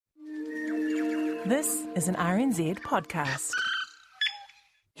This is an RNZ podcast.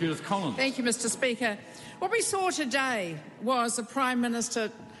 Judith Collins. Thank you, Mr. Speaker. What we saw today was the Prime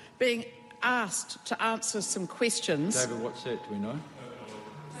Minister being asked to answer some questions. David, what's that? Do we know?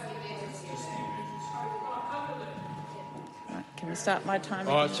 Right, can we start my time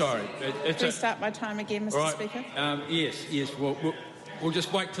again? Oh, sorry. Can we start my time again, Mr. Right. Speaker? Yes. We'll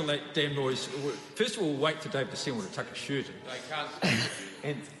just wait till that damn noise. First of all, we'll wait till David December to tuck his shirt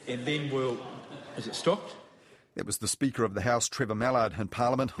in. and then we'll... Is it stopped? That was the Speaker of the House, Trevor Mallard, in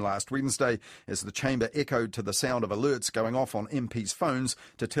Parliament last Wednesday as the chamber echoed to the sound of alerts going off on MPs' phones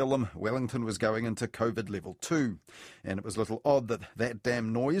to tell them Wellington was going into COVID level 2. And it was a little odd that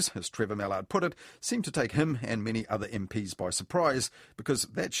damn noise, as Trevor Mallard put it, seemed to take him and many other MPs by surprise, because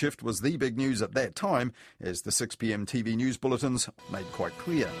that shift was the big news at that time, as the 6pm TV news bulletins made quite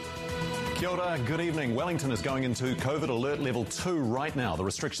clear. Kia ora, good evening. Wellington is going into COVID alert level 2 right now. The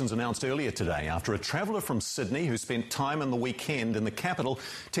restrictions announced earlier today after a traveller from Sydney who spent time in the weekend in the capital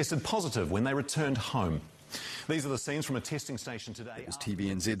tested positive when they returned home. These are the scenes from a testing station today. It was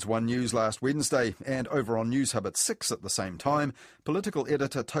TVNZ's One News last Wednesday, and over on News Hub at 6 at the same time, political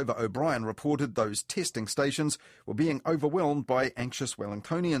editor Tova O'Brien reported those testing stations were being overwhelmed by anxious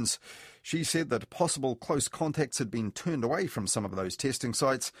Wellingtonians. She said that possible close contacts had been turned away from some of those testing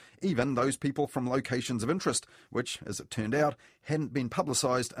sites, even those people from locations of interest, which, as it turned out, hadn't been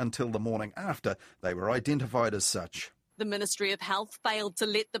publicised until the morning after they were identified as such. The Ministry of Health failed to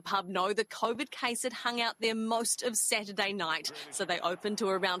let the pub know the COVID case had hung out there most of Saturday night, so they opened to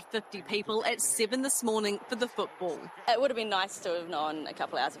around 50 people at 7 this morning for the football. It would have been nice to have known a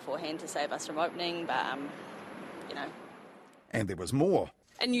couple of hours beforehand to save us from opening, but, And there was more.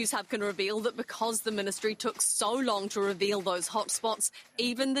 And News Hub can reveal that because the ministry took so long to reveal those hotspots,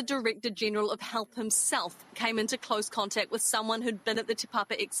 even the Director General of Health himself came into close contact with someone who'd been at the Te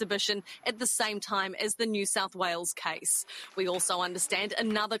Papa exhibition at the same time as the New South Wales case. We also understand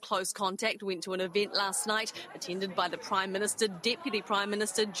another close contact went to an event last night attended by the Prime Minister, Deputy Prime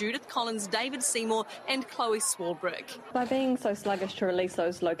Minister Judith Collins, David Seymour and Chloe Swarbrick. By being so sluggish to release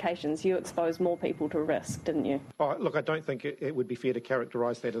those locations, you exposed more people to risk, didn't you? Oh, look, I don't think it would be fair to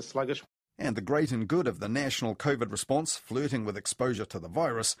characterise that as sluggish. And the great and good of the national COVID response, flirting with exposure to the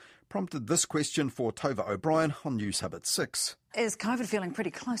virus, prompted this question for Tova O'Brien on News Hub at 6. Is COVID feeling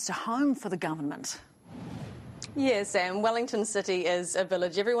pretty close to home for the government? Yes, Sam. Wellington City is a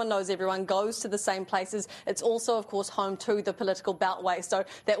village. Everyone knows everyone, goes to the same places. It's also, of course, home to the political beltway. So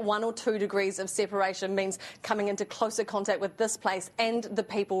that 1 or 2 degrees of separation means coming into closer contact with this place and the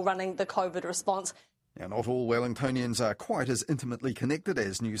people running the COVID response. Now, not all Wellingtonians are quite as intimately connected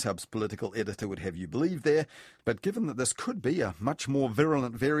as News Hub's political editor would have you believe there, but given that this could be a much more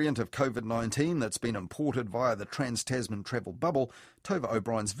virulent variant of COVID-19 that's been imported via the trans-Tasman travel bubble, Tova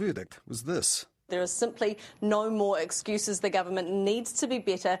O'Brien's verdict was this. There is simply no more excuses. The government needs to be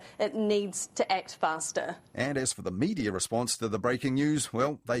better. It needs to act faster. And as for the media response to the breaking news,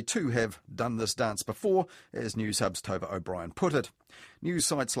 well, they too have done this dance before, as News Hub's Tova O'Brien put it. News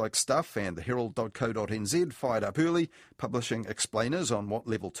sites like Stuff and theherald.co.nz fired up early, publishing explainers on what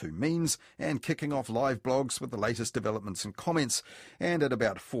level 2 means and kicking off live blogs with the latest developments and comments. And at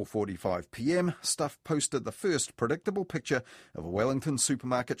about 4:45pm, Stuff posted the first predictable picture of a Wellington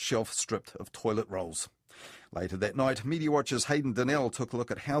supermarket shelf stripped of toilet rolls. Later that night, Media Watch's Hayden Donnell took a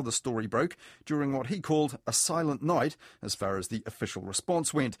look at how the story broke during what he called a silent night as far as the official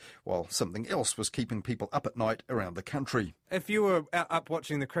response went, while something else was keeping people up at night around the country. If you were up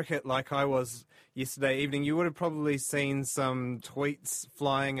watching the cricket like I was yesterday evening, you would have probably seen some tweets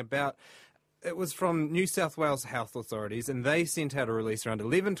flying about. It was from New South Wales health authorities, and they sent out a release around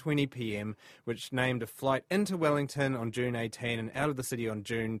 11:20pm, which named a flight into Wellington on June 18 and out of the city on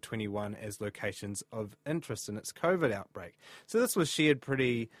June 21 as locations of interest in its COVID outbreak. So this was shared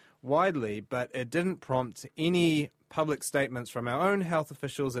pretty widely, but it didn't prompt any public statements from our own health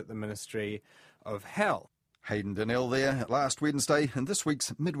officials at the Ministry of Health. Hayden Donnell there last Wednesday in this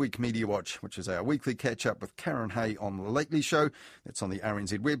week's Midweek Media Watch, which is our weekly catch-up with Karen Hay on The Lately Show. That's on the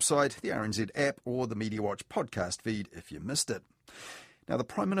RNZ website, the RNZ app or the Media Watch podcast feed if you missed it. Now, the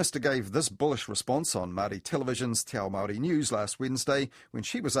Prime Minister gave this bullish response on Māori Television's Te Ao Māori News last Wednesday when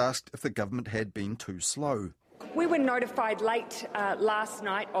she was asked if the government had been too slow. We were notified late last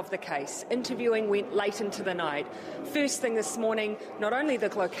night of the case. Interviewing went late into the night. First thing this morning, not only the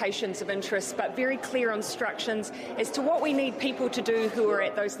locations of interest, but very clear instructions as to what we need people to do who are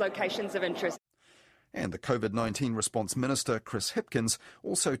at those locations of interest. And the COVID-19 response minister, Chris Hipkins,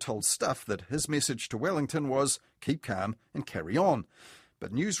 also told Stuff that his message to Wellington was keep calm and carry on.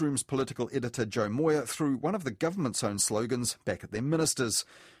 But Newsroom's political editor Joe Moyer threw one of the government's own slogans back at their ministers.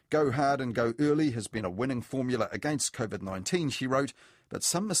 Go hard and go early has been a winning formula against COVID-19, she wrote, but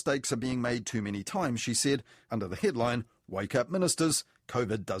some mistakes are being made too many times, she said, under the headline, Wake Up Ministers,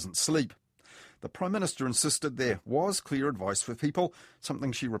 COVID Doesn't Sleep. The Prime Minister insisted there was clear advice for people,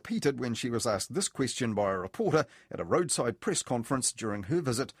 something she repeated when she was asked this question by a reporter at a roadside press conference during her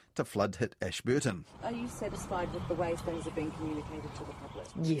visit to flood-hit Ashburton. Are you satisfied with the way things are being communicated to the public?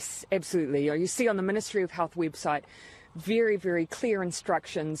 Yes, absolutely. You see on the Ministry of Health website very, very clear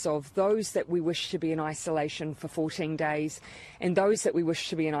instructions of those that we wish to be in isolation for 14 days and those that we wish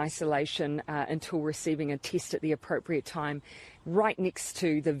to be in isolation until receiving a test at the appropriate time, right next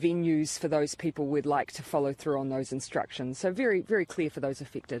to the venues for those people we'd like to follow through on those instructions. So very, very clear for those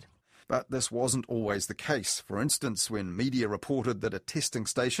affected. But this wasn't always the case. For instance, when media reported that a testing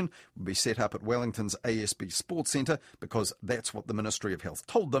station would be set up at Wellington's ASB Sports Centre because that's what the Ministry of Health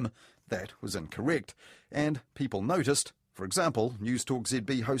told them, that was incorrect. And people noticed. For example, News Talk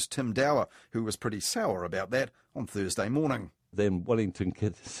ZB host Tim Dower, who was pretty sour about that on Thursday morning. Then Wellington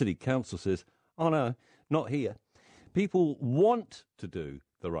City Council says, oh no, not here. People want to do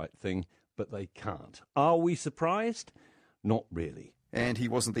the right thing, but they can't. Are we surprised? Not really. And he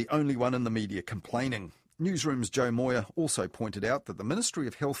wasn't the only one in the media complaining. Newsroom's Joe Moyer also pointed out that the Ministry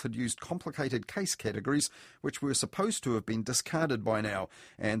of Health had used complicated case categories which were supposed to have been discarded by now,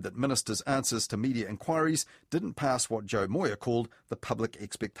 and that ministers' answers to media inquiries didn't pass what Joe Moyer called the public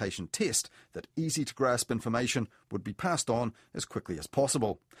expectation test, that easy-to-grasp information would be passed on as quickly as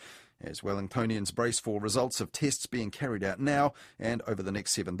possible. As Wellingtonians brace for results of tests being carried out now and over the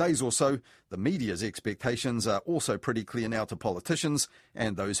next 7 days or so, the media's expectations are also pretty clear now to politicians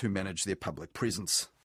and those who manage their public presence.